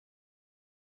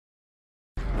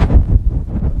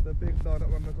No, that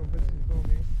one the competition for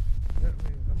me. Get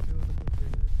me, that's the other good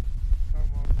thing.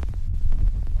 Come on.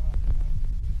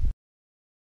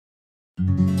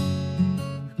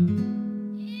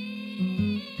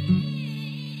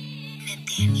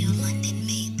 Nathaniel London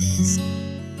made this.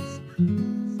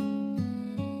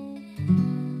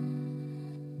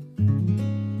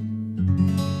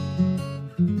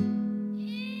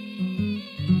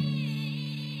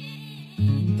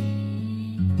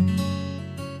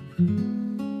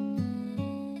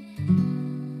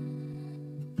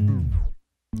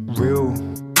 Real,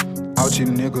 out you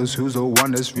niggas, who's the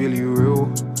one that's really real?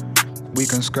 We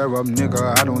can scare up,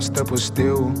 nigga, I don't step with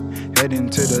steel. Heading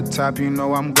to the top, you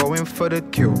know I'm going for the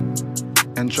kill.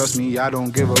 And trust me, I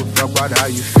don't give a fuck about how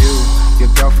you feel. Your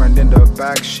girlfriend in the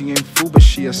back, she ain't fool, but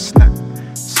she a snap.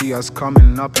 See us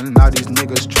coming up and now these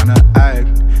niggas tryna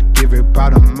act. Give it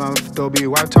about a month, they'll be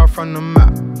wiped out from the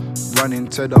map. Running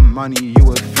to the money, you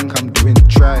would think I'm doing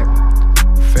track.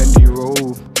 Fendi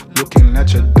robe, looking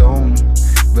at your dome.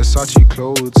 Versace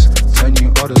clothes, turn you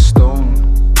all to stone.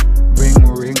 Ring,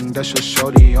 ring, that's your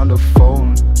shorty on the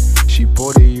phone. She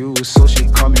bought it you, so she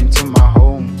coming to my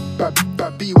home.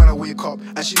 Bad B when I wake up,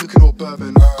 and she looking all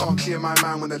bourbon. Can't clear my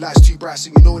mind when the light's too bright, so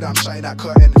you know that I'm shutting that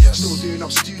curtain. Still doing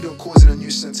up student, causing a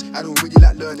nuisance. I don't really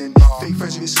like learning. Fake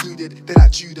friends are excluded, they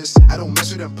like Judas. I don't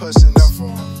mess with them persons.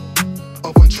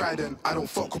 Avoid Trident, I don't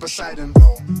fuck with Poseidon.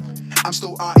 I'm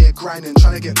still out here grinding,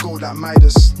 trying to get gold like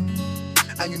Midas.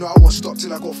 And you know I won't stop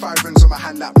till I got 5 rings on my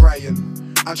hand like Brian.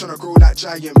 I'm tryna grow like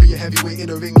Giant, be a heavyweight in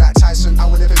the ring like Tyson. I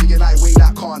will never be a lightweight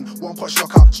like Khan. One punch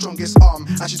knock out, strongest arm.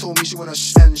 And she told me she wanna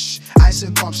shh. I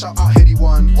said come, shout out Heady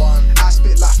one. I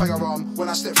spit like firearm. When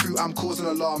I step through, I'm causing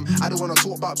alarm. I don't wanna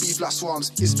talk about beef like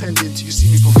swarms. It's pending till you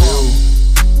see me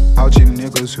perform. Out you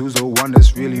niggas, who's the one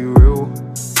that's really real?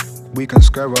 We can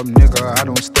scare up, nigga, I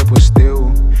don't step with steel.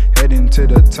 Heading to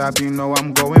the top, you know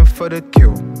I'm going for the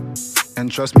kill. And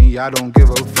trust me, I don't give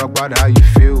a fuck about how you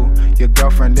feel. Your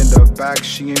girlfriend in the back,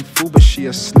 she ain't fool, but she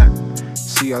a snap.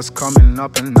 See us coming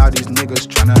up and now these niggas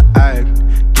tryna act.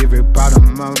 Give it about a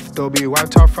month, they'll be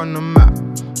wiped out from the map.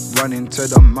 Running to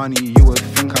the money, you would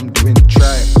think I'm doing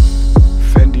track.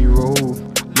 Fendi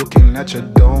robe, looking at your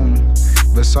dome.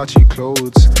 Versace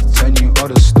clothes, turn you all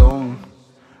to stone.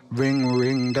 Ring,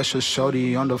 ring, that's your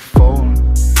shorty on the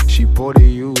phone. She bought it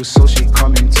you, so she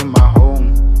coming to my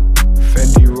home.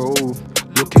 Fendi robe,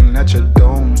 looking at your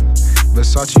dome.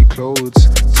 Versace clothes,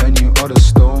 turn you all to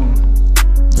stone.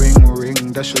 Ring,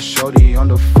 ring, that's your shorty on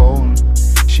the phone.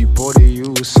 She bought it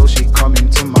you, so she coming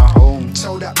to my home.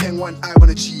 Tell that pen one I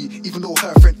wanna G, even though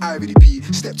her friend I really be.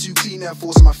 Step too clean, Air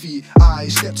Force on my feet. I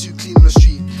step too clean on the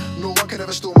street. No one can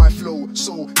ever store my flow,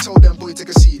 so tell them boy take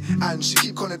a seat. And she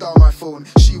keep calling down my phone.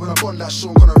 She when I bond like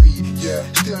Sean Connery. Yeah,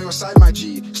 stay on your side my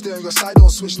G, stay on your side, don't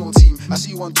switch no team. I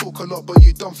see one talk a lot, but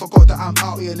you done forgot that I'm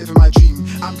out here living my dream.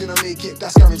 I'm gonna make it,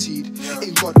 that's guaranteed.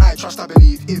 In God I trust, I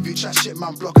believe. If you chat shit,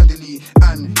 man, block and delete.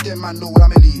 And them man know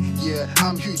I'm elite. Yeah,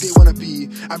 I'm who they wanna be.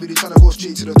 I'm really tryna go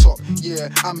straight to the top. Yeah,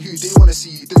 I'm who they wanna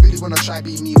see. They really wanna try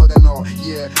be me, but they're not.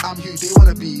 Yeah, I'm who they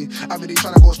wanna be. I'm really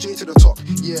tryna go straight to the top.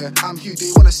 Yeah, I'm who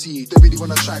they wanna see. They really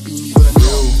wanna try be me, but they're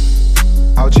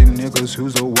not. Out you niggas,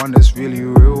 who's the one that's really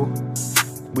real?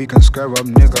 We can scare up,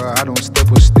 nigga, I don't step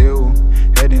with steel.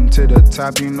 Heading to the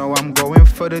top, you know I'm going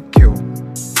for the kill.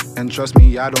 And trust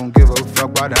me, I don't give a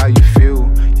fuck about how you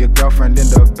feel. Your girlfriend in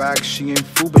the back, she ain't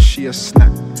fool, but she a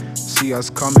snap. See us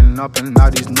coming up and now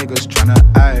these niggas tryna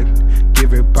act.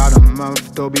 Give it about a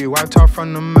month, they'll be wiped out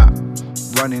from the map.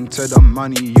 Running to the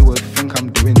money, you would think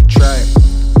I'm doing track.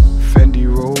 Fendi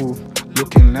robe,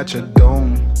 looking at your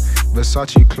dome.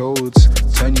 Versace clothes,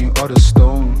 turn you all to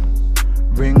stone.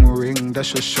 Ring, ring,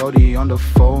 that's your shorty on the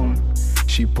phone.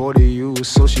 She bought it you,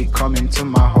 so she coming to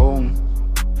my home.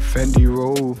 Fendi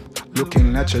robe,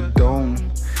 looking at your dome.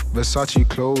 Versace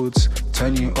clothes,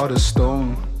 turn you all to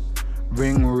stone.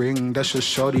 Ring, ring, that's your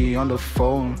shorty on the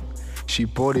phone. She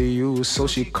bought it you, so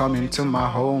she coming to my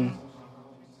home.